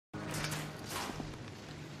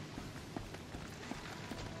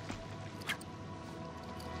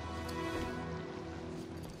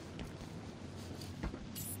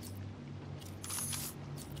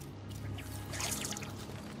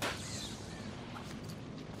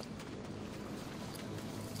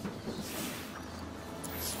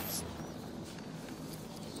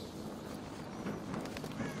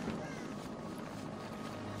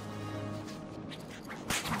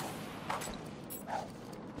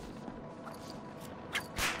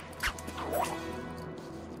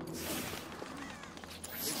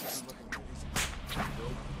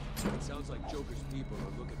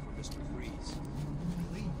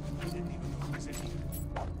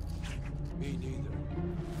neither.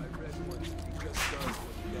 I read once he just does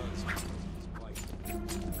what he does because his wife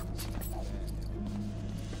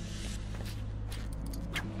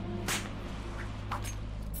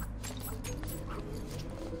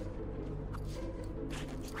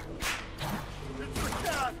It's her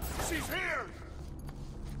dad! She's here!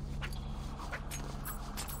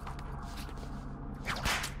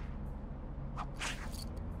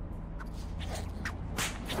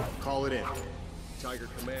 Call it in. Tiger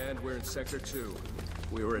Command, we're in Sector 2.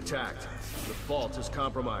 We were attacked. The vault is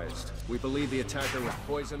compromised. We believe the attacker was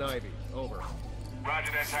Poison Ivy. Over.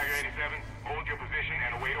 Roger that, Tiger 87. Hold your position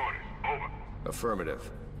and await orders. Over.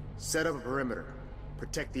 Affirmative. Set up a perimeter.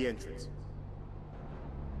 Protect the entrance.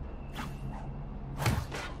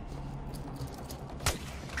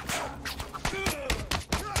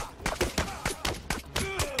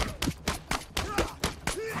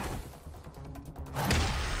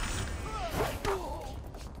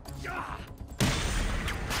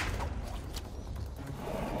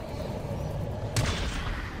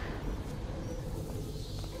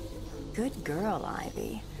 Good girl,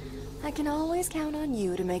 Ivy. I can always count on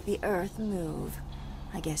you to make the Earth move.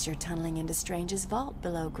 I guess you're tunneling into Strange's vault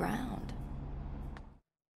below ground.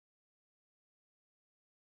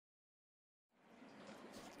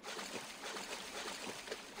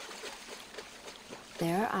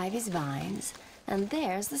 There are Ivy's vines, and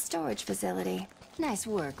there's the storage facility. Nice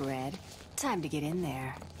work, Red. Time to get in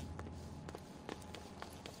there.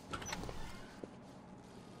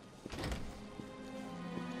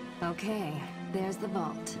 Okay, there's the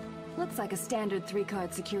vault. Looks like a standard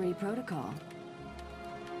 3-card security protocol.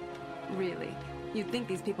 Really? You'd think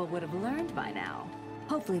these people would have learned by now.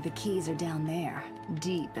 Hopefully the keys are down there,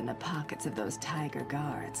 deep in the pockets of those Tiger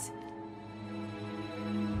guards.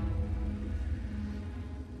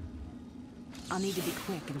 I'll need to be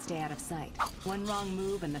quick and stay out of sight. One wrong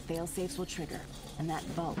move and the fail-safes will trigger, and that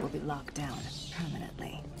vault will be locked down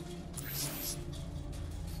permanently.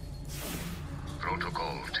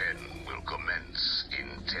 Protocol 10 will commence in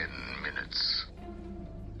 10 minutes.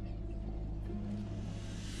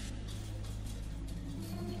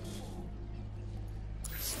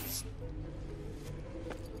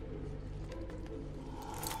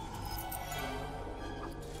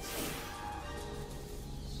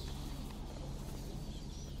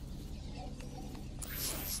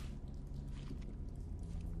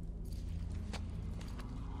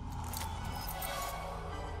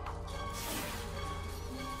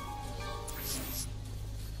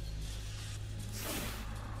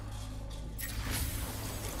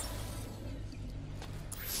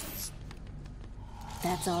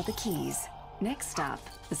 That's all the keys. Next stop,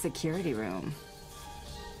 the security room.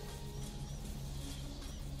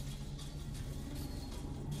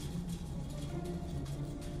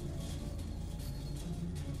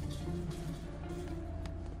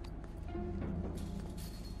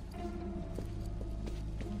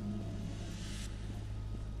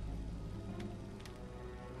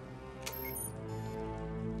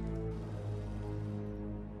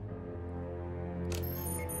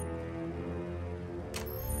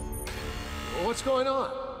 What's going on?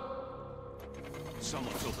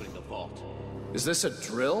 Someone's opening the vault. Is this a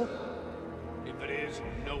drill? If it is,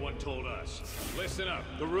 no one told us. Listen up.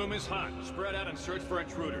 The room is hot. Spread out and search for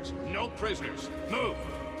intruders. No prisoners. Move!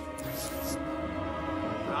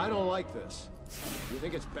 I don't like this. You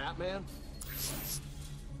think it's Batman?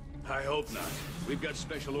 I hope not. We've got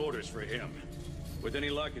special orders for him. With any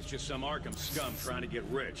luck, it's just some Arkham scum trying to get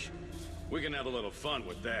rich. We can have a little fun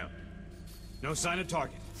with them. No sign of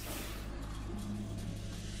target.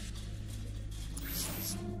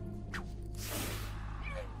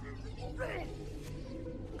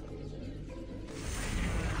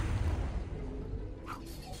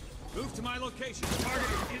 Move to my location. Target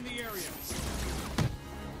is in the area.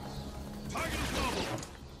 Target is mobile.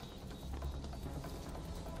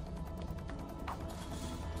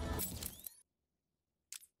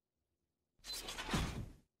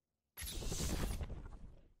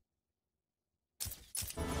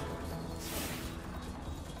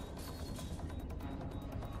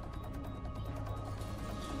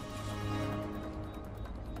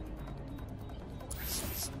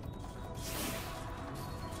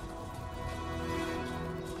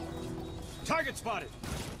 Target spotted!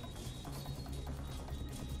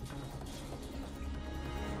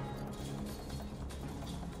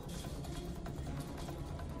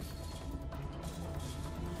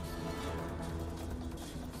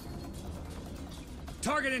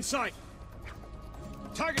 Target in sight!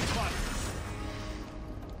 Target spotted!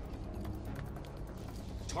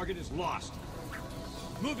 Target is lost.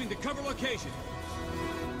 Moving to cover location.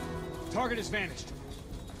 Target has vanished.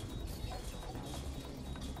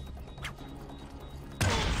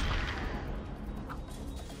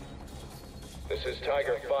 This is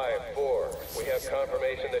Tiger 5-4. We have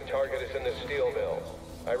confirmation that target is in the steel mill.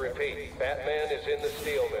 I repeat, Batman is in the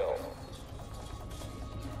steel mill.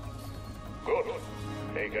 Good.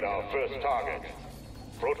 Make it our first target.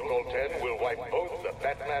 Protocol 10 will wipe both the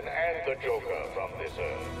Batman and the Joker from this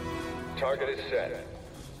Earth. Target is set.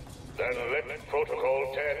 Then let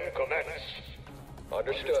Protocol 10 commence.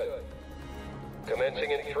 Understood. Commencing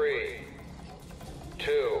in 3,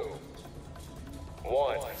 2,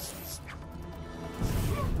 1.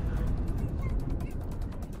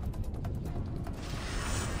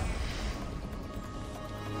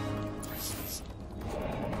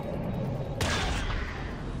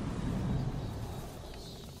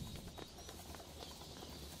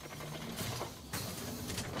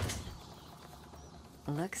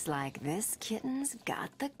 Looks like this kitten's got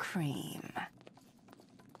the cream.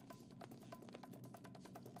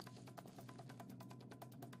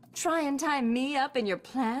 Try and tie me up in your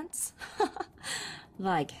plants?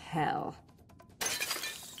 Like hell.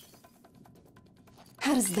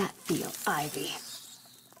 How does that feel, Ivy?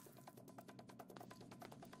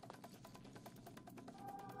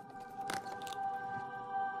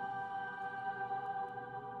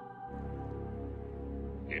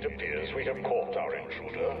 It appears we have caught our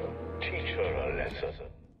intruder. Teach her a lesson.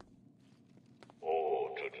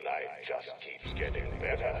 Oh, tonight just keeps getting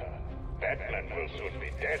better. Batman will soon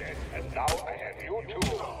be dead, and now I have you too,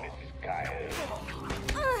 Miss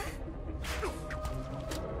Kyle.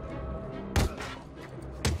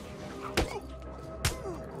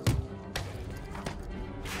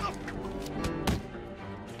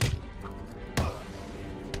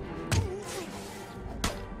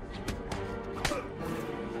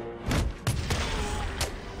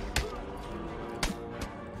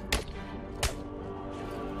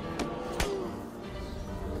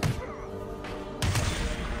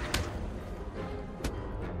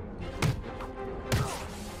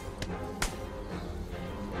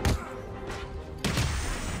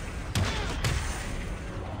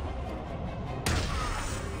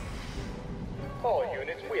 All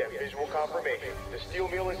units, we have visual confirmation. The steel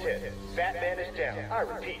mill is hit. Batman is down. I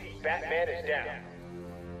repeat, Batman is down.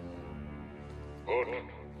 Good.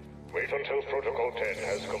 Wait until Protocol 10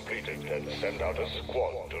 has completed and send out a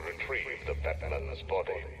squad to retrieve the Batman's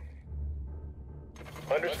body.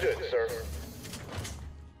 Understood, sir.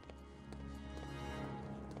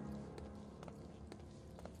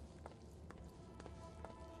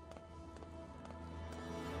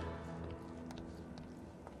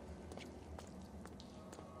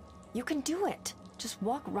 You can do it. Just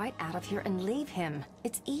walk right out of here and leave him.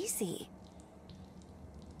 It's easy.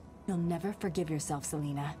 You'll never forgive yourself,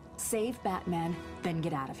 Selina. Save Batman, then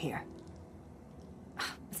get out of here.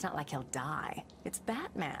 It's not like he'll die. It's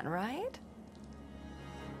Batman, right?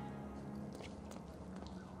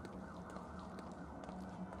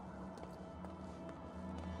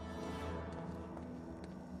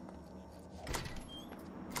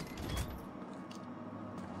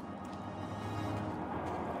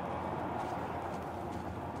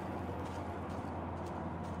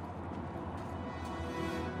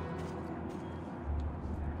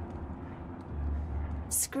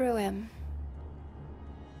 Screw him.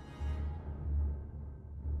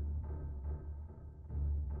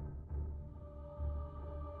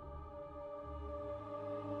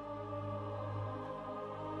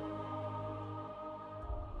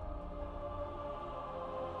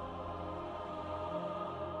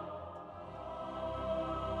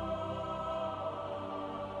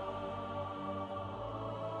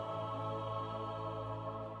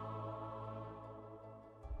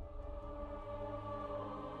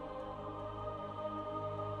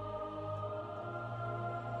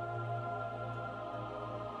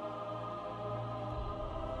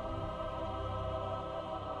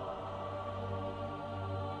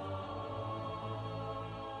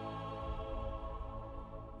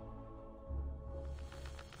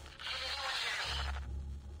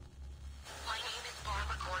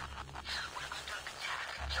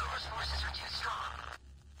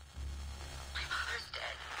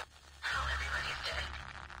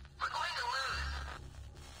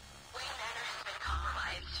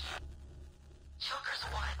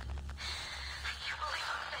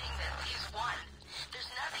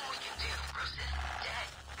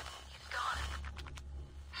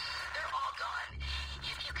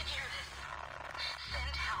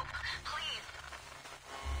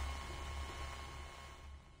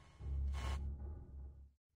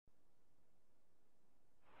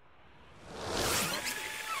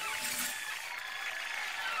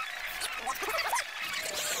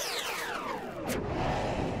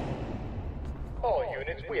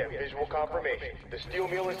 units, we have visual confirmation. The steel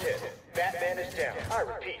mill is hit. Batman is down. I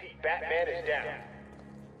repeat, Batman is down.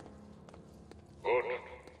 Good.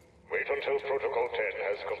 Wait until Protocol 10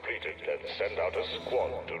 has completed and send out a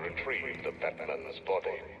squad to retrieve the Batman's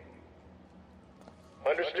body.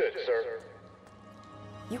 Understood, sir.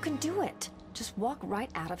 You can do it. Just walk right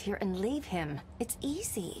out of here and leave him. It's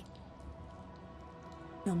easy.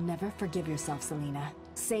 You'll never forgive yourself, Selina.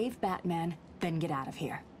 Save Batman, then get out of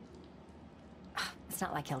here. It's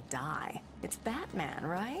not like he'll die. It's Batman,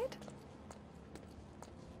 right?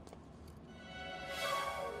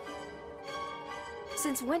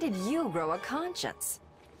 Since when did you grow a conscience?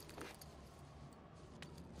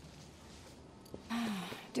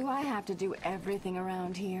 Do I have to do everything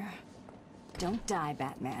around here? Don't die,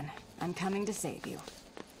 Batman. I'm coming to save you.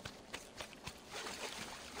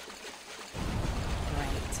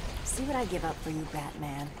 Great. See what I give up for you,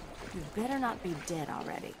 Batman. You better not be dead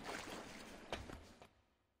already.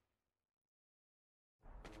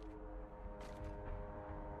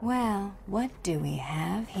 Well, what do we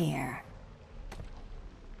have here?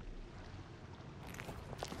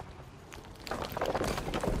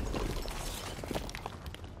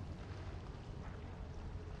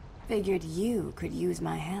 Figured you could use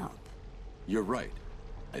my help. You're right.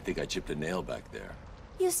 I think I chipped a nail back there.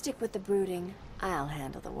 You stick with the brooding. I'll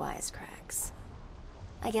handle the wisecracks.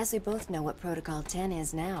 I guess we both know what Protocol 10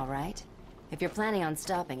 is now, right? If you're planning on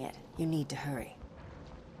stopping it, you need to hurry.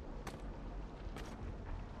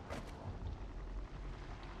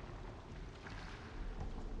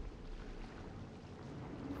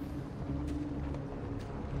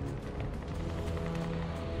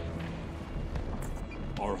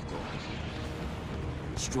 Oracle.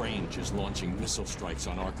 Strange is launching missile strikes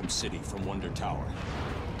on Arkham City from Wonder Tower.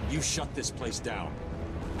 You shut this place down.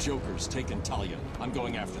 Joker's taken Talia. I'm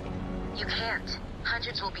going after them. You can't.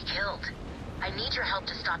 Hundreds will be killed. I need your help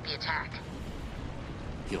to stop the attack.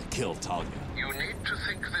 He'll kill Talia. You need to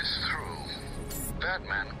think this through.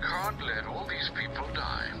 Batman can't let all these people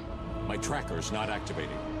die. My tracker's not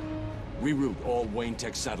activating. Reroute all Wayne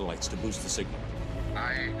Tech satellites to boost the signal.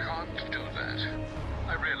 I can't do that.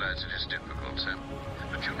 I realize it is difficult, Sam,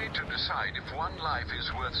 but you need to decide if one life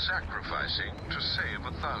is worth sacrificing to save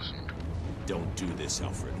 1,000. Don't do this,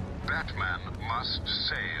 Alfred. Batman must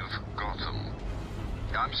save Gotham.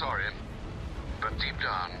 I'm sorry, but deep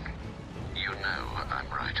down, you know I'm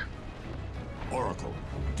right. Oracle,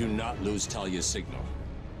 do not lose Talia's signal.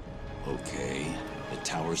 Okay, the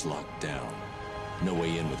tower's locked down. No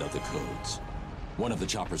way in without the codes. One of the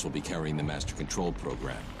choppers will be carrying the master control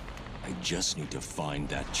program. I just need to find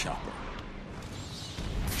that chopper.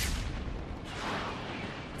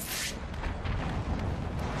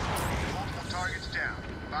 Multiple targets down.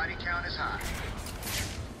 Body count is high.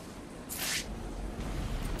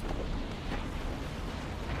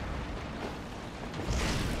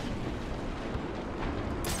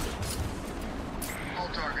 All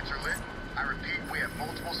targets are lit. I repeat, we have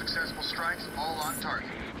multiple successful strikes, all on target.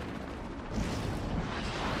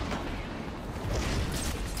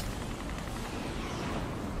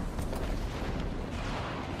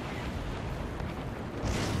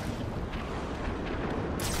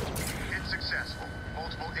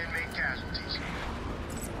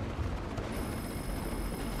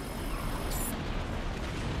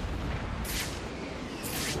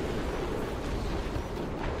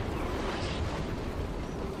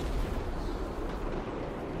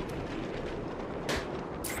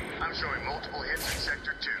 I'm showing multiple hits in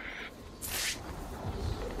Sector 2.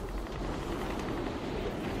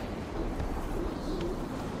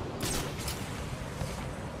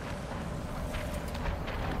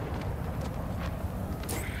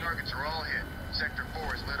 Targets are all hit. Sector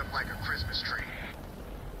 4 is lit up like a Christmas tree.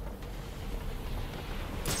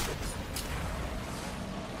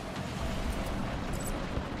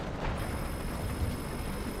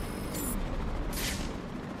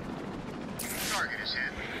 Target is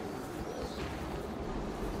hit.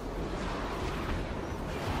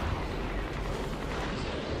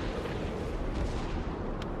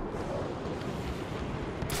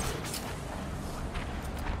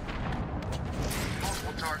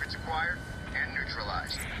 Multiple targets acquired and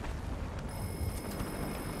neutralized.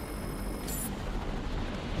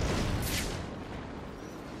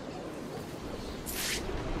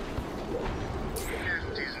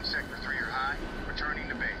 Casualties in Sector 3 are high, returning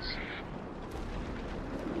to base.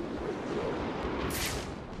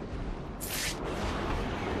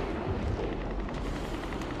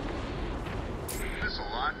 Missile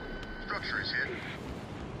lot. Structure is hit.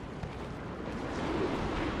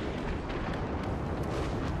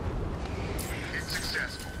 It's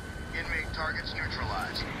successful. Inmate targets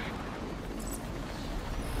neutralized.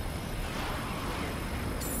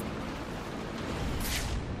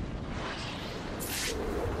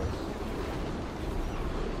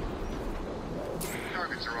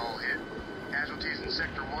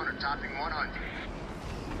 topping 100.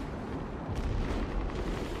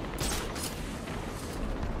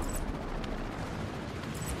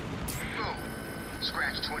 Boom.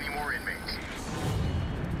 Scratch 20 more inmates.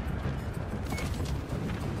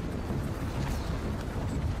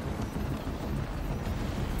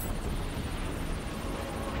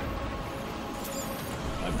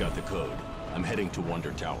 I've got the code. I'm heading to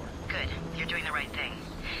Wonder Tower. Good. You're doing the right thing.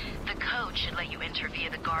 The code should let you enter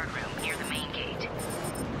via the guard room near the main gate.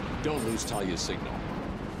 Don't lose Talia's signal.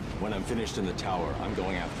 When I'm finished in the tower, I'm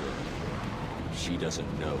going after her. She doesn't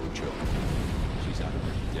know Joe. She's out of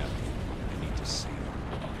her depth. I need to save her.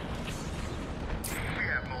 We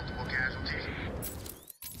have multiple casualties.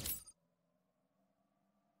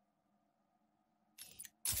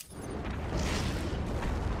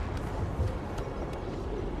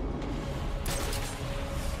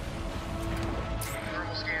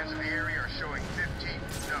 Thermal scans of the area are showing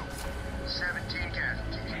 17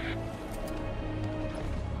 casualties.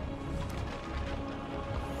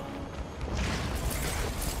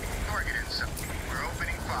 Target in sight. We're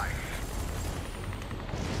opening fire.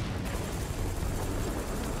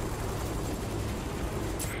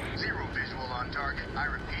 Zero visual on target. I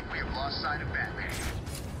repeat, we have lost sight of Batman.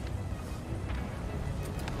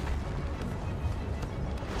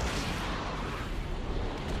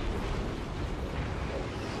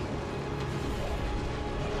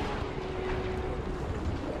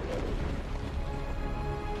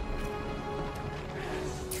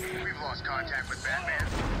 We've lost contact with Batman.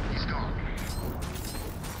 He's gone.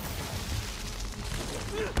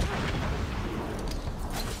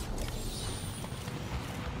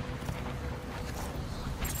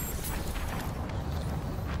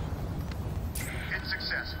 Hit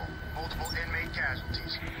successful. Multiple inmate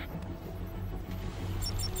casualties.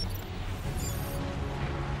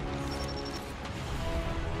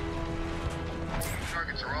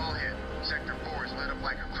 Targets are all hit. Sector 4 is lit up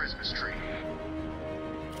like a Christmas tree.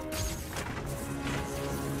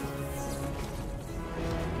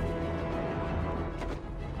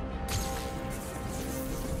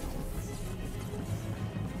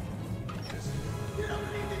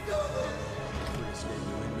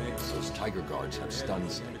 Those Tiger Guards have stun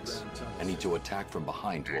snakes. I need to attack from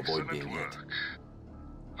behind to avoid being hit.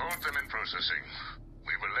 Hold them in processing.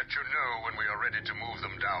 We will let you know when we are ready to move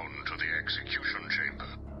them down to the execution chamber.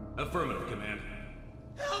 Affirmative, Command.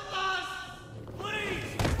 Help us!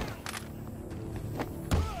 Please!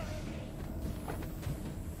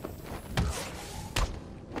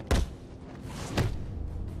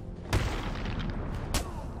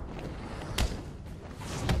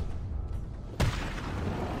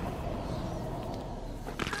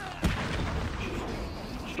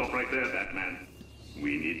 Stop right there, Batman.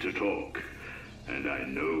 We need to talk. And I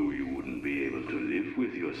know you wouldn't be able to live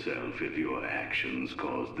with yourself if your actions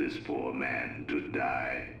caused this poor man to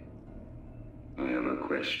die. I have a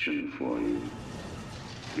question for you.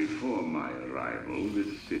 Before my arrival,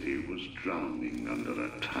 this city was drowning under a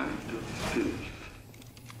tide of filth.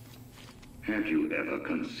 Have you ever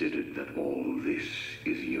considered that all this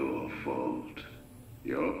is your fault?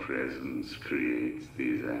 Your presence creates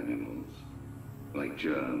these animals. Like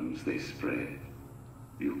germs, they spread.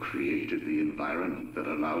 You created the environment that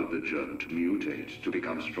allowed the germ to mutate, to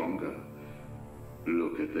become stronger.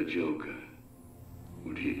 Look at the Joker.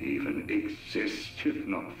 Would he even exist if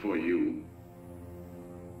not for you?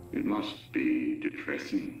 It must be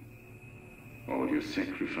depressing. All your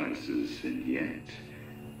sacrifices, and yet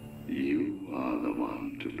you are the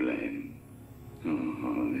one to blame.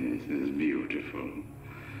 Oh, this is beautiful.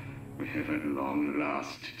 We have at long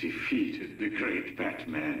last defeated the great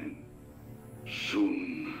Batman.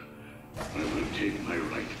 Soon, I will take my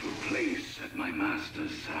rightful place at my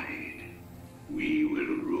master's side. We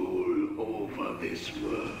will rule over this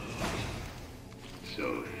world.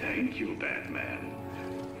 So thank you, Batman,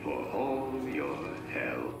 for all your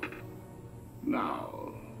help.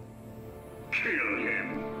 Now, kill